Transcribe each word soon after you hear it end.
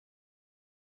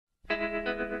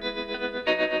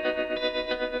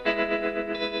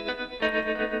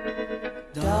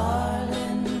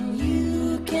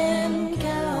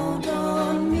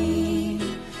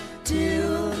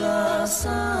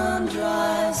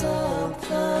rise up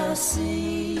the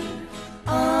sea.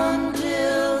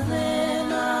 Until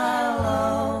then I'll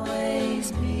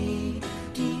always be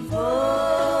devoted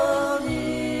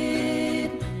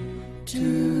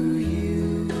to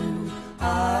you.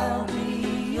 I'll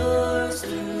be yours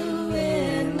through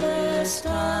endless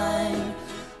time.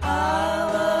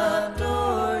 I'll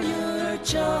adore your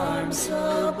charm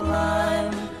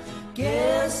sublime.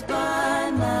 Guess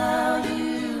by now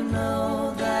you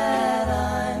know that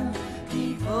I'm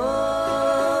devoted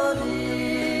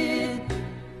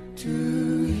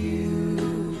to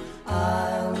you.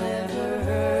 I'll never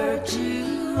hurt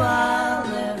you, I'll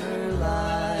never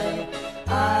lie,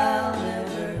 I'll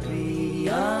never be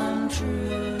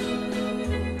untrue.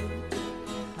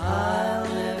 I'll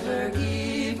never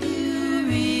give you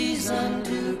reason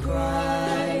to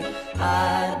cry.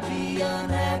 I'd be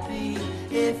unhappy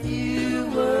if you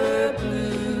were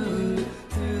blue.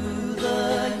 Through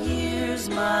the years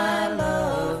my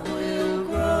love will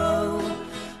grow.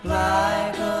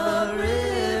 Like a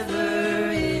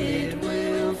river it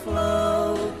will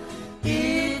flow.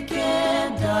 It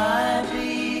can't die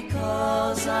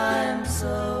because I'm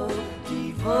so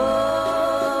devoted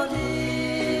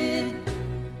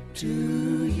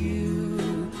to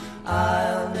you.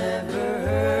 I'll never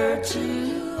hurt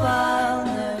you, I'll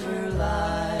never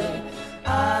lie,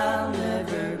 I'll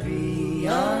never be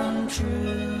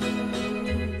untrue.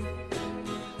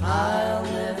 I'll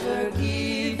never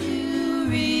give you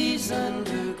reason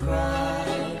to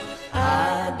cry.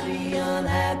 I'd be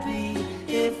unhappy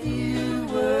if you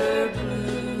were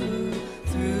blue.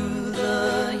 Through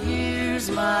the years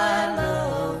my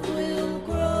love will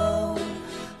grow.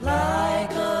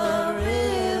 Like a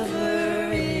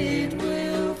river it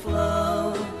will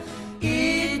flow.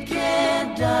 It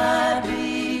can't die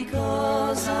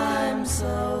because I'm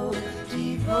so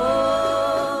devoted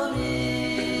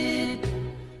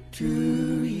to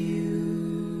you.